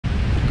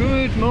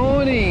Good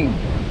morning.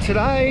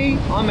 Today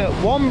I'm at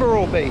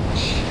Womberall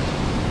Beach.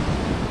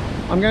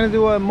 I'm going to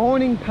do a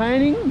morning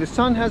painting. The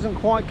sun hasn't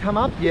quite come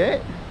up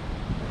yet.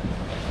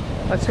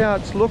 That's how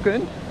it's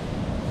looking.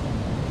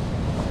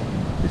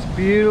 This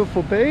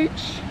beautiful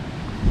beach.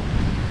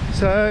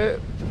 So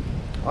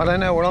I don't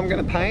know what I'm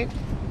going to paint,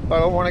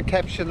 but I want to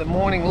capture the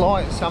morning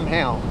light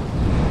somehow.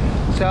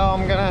 So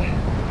I'm going to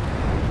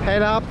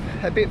head up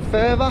a bit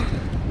further,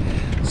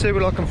 see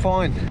what I can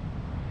find.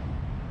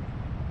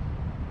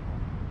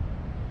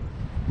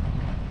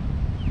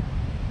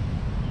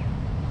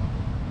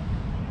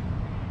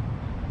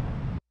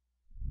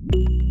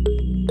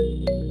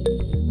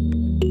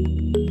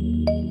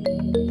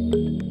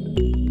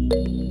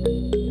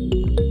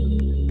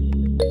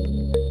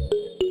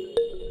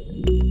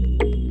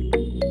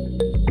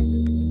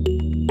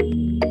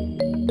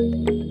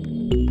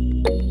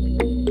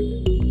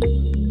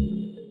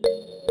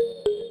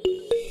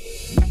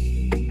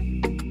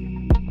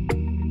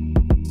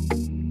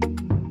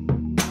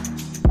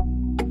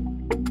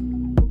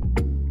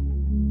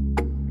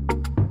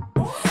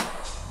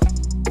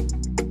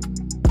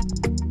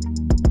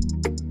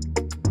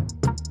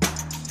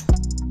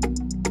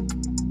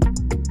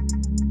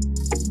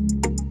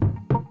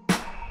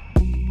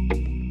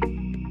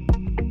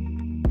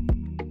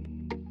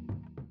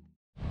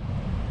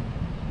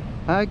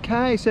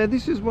 Okay, so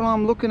this is what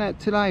I'm looking at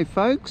today,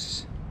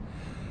 folks.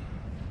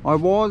 I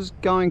was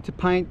going to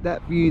paint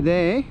that view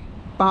there,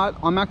 but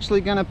I'm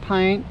actually going to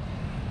paint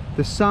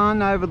the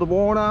sun over the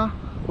water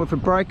with a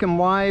broken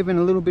wave and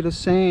a little bit of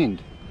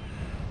sand.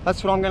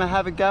 That's what I'm going to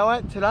have a go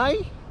at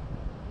today.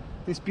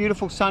 This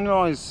beautiful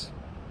sunrise.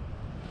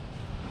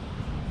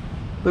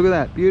 Look at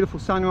that, beautiful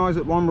sunrise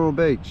at Womberall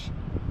Beach.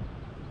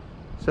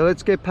 So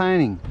let's get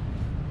painting.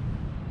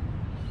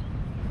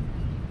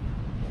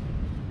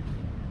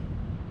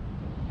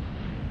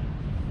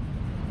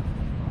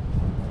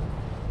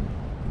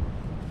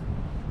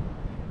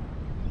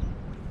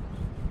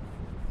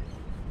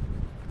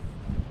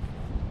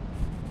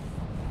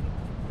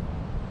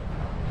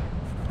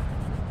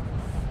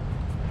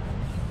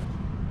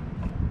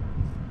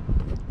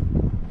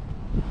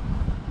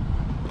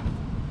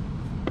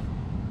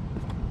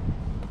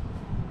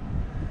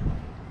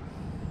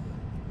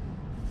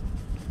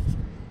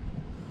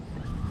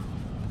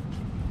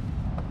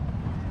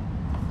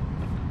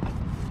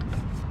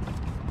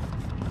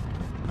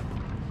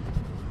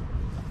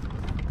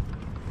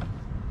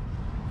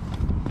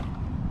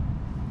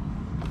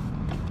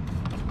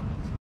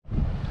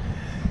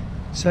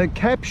 So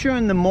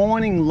capturing the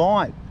morning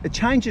light, it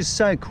changes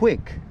so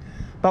quick.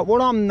 But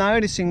what I'm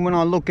noticing when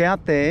I look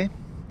out there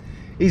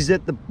is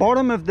that the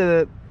bottom of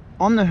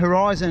on the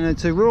horizon,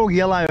 it's a real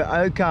yellow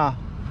ochre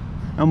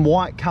and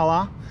white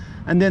color.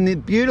 And then the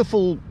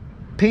beautiful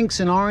pinks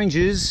and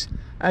oranges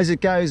as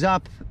it goes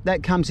up,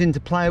 that comes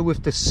into play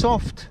with the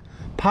soft,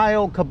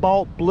 pale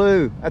cobalt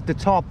blue at the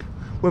top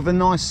with a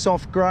nice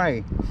soft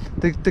gray.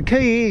 The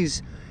key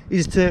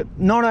is to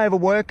not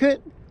overwork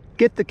it,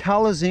 get the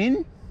colors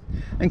in,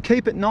 and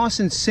keep it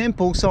nice and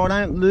simple so I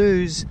don't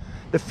lose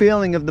the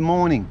feeling of the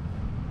morning.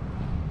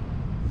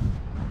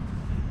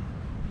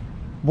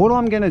 What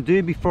I'm going to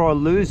do before I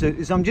lose it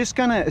is I'm just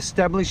going to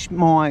establish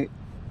my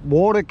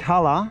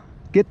watercolor,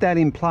 get that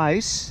in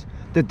place,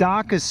 the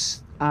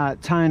darkest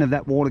tone of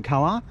that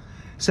watercolor,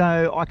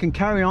 so I can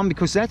carry on,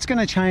 because that's going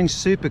to change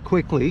super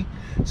quickly.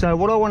 So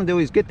what I want to do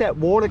is get that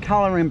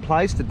watercolor in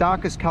place, the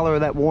darkest color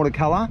of that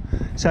watercolor,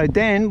 so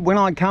then when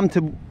I come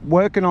to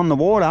working on the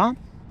water,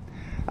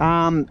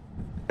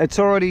 I've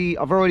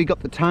already got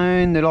the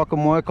tone that I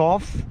can work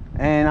off,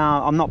 and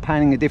I'm not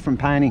painting a different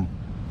painting.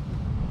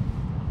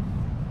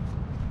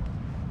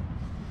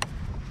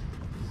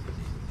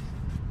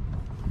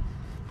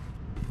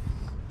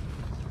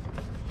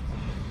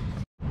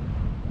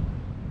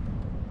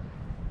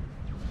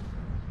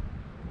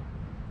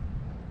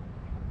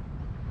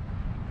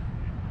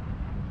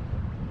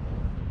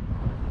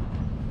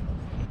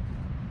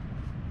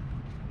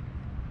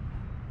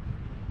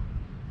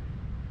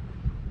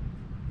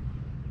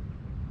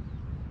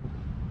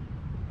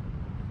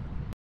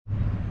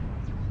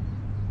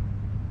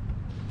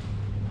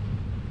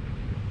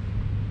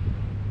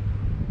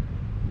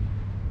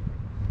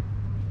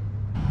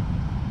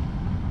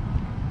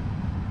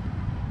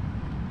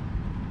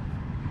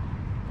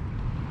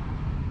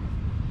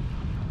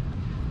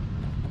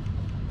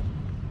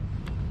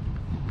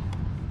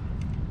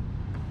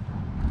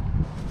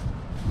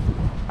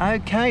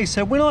 Okay,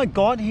 so when I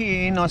got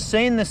here and I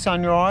seen the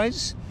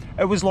sunrise,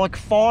 it was like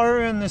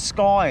fire in the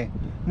sky.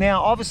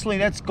 Now obviously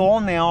that's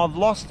gone now, I've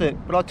lost it,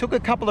 but I took a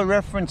couple of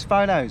reference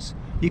photos.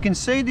 You can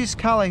see this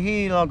color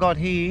here that I got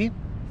here.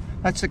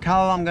 That's the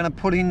color I'm going to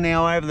put in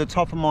now over the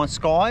top of my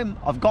sky.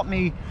 I've got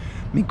me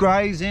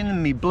grays in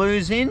and me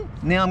blues in.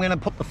 Now I'm going to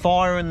put the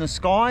fire in the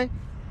sky,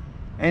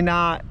 and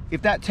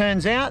if that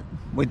turns out,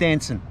 we're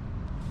dancing.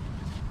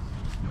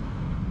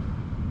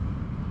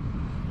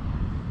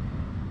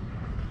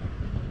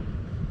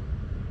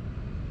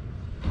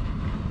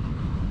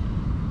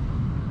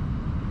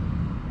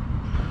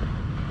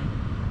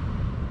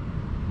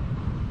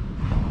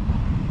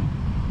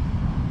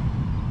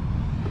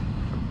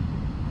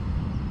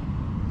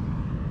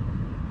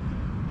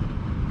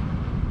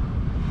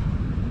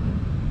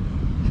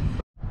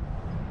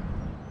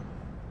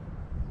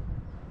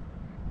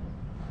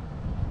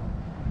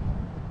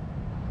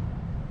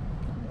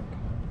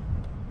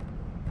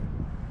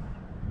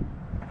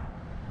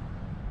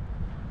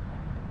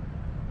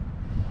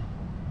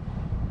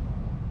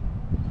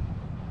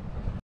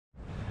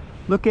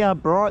 Look how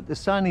bright the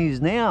sun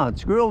is now.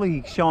 It's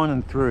really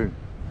shining through.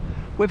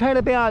 We've had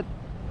about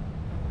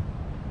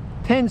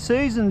 10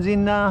 seasons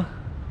in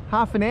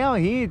half an hour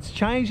here. It's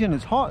changing,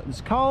 it's hot,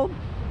 it's cold,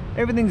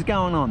 everything's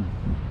going on.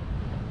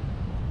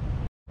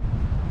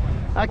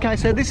 Okay,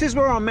 so this is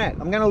where I'm at.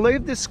 I'm going to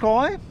leave the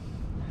sky.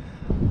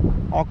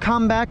 I'll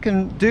come back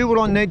and do what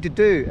I need to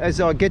do as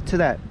I get to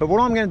that. But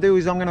what I'm going to do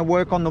is I'm going to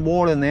work on the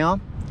water now,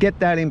 get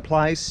that in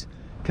place,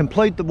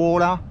 complete the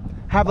water,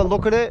 have a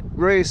look at it,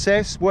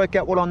 reassess, work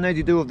out what I need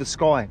to do with the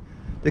sky.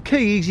 The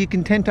key is you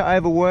can tend to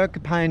overwork a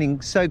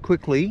painting so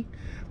quickly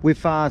with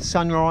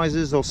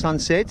sunrises or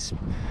sunsets.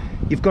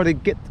 You've got to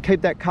keep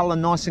that colour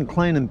nice and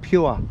clean and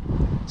pure.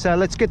 So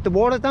let's get the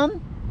water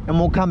done and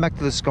we'll come back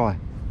to the sky.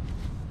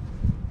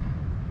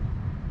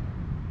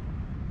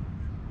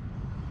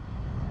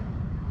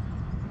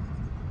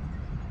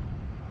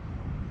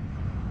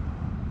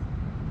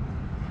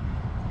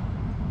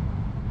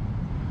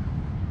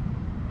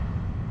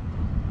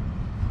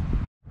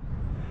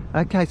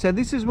 Okay, so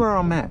this is where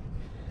I'm at.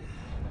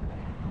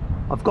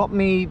 I've got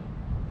me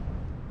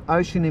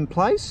ocean in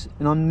place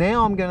and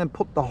I'm going to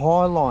put the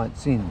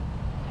highlights in.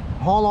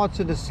 Highlights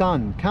of the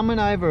sun coming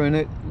over, and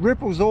it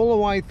ripples all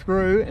the way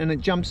through and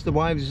it jumps the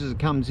waves as it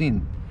comes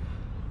in.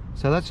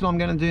 So that's what I'm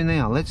going to do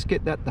now. Let's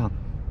get that done.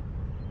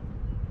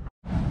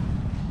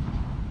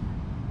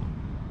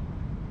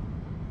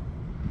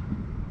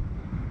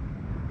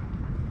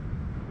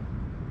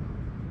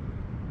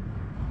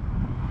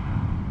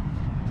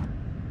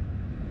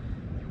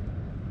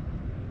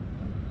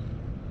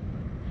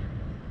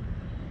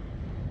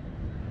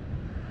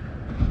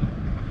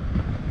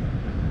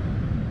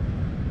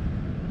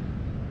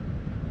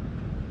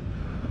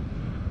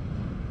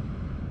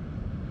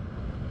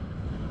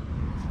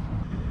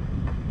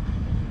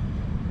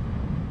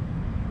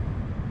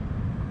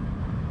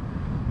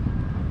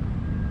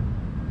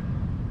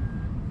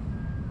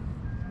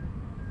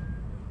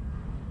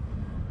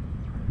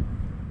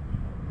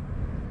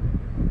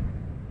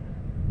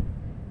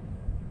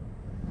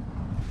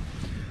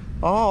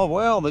 Oh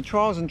well, the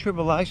trials and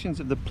tribulations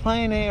of the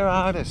plein air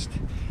artist.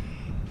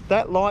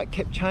 That light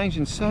kept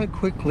changing so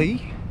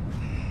quickly,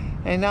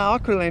 and I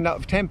could end up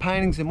with 10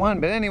 paintings in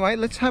one. But anyway,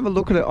 let's have a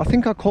look at it. I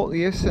think I caught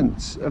the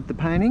essence of the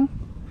painting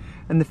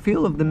and the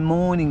feel of the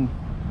morning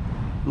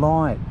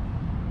light.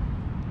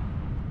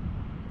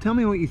 Tell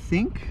me what you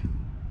think.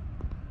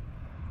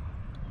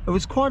 It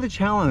was quite a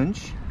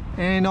challenge,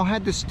 and I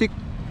had to stick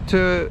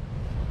to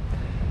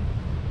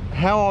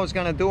how I was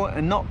going to do it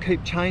and not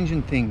keep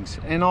changing things.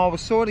 And I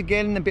was sort of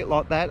getting a bit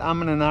like that,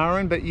 and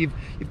ahhing, but you've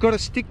got to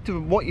stick to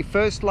what you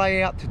first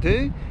lay out to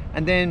do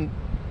and then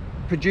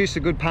produce a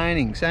good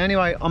painting. So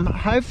anyway, I'm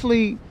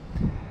hopefully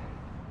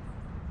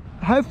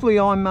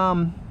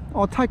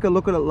I'll take a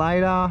look at it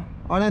later.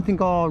 I don't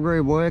think I'll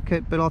rework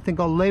it, but I think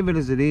I'll leave it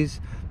as it is.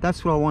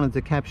 That's what I wanted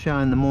to capture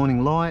in the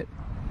morning light.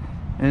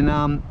 And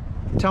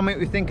tell me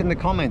what you think in the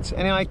comments.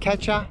 Anyway,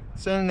 catch ya.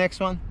 See you in the next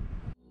one.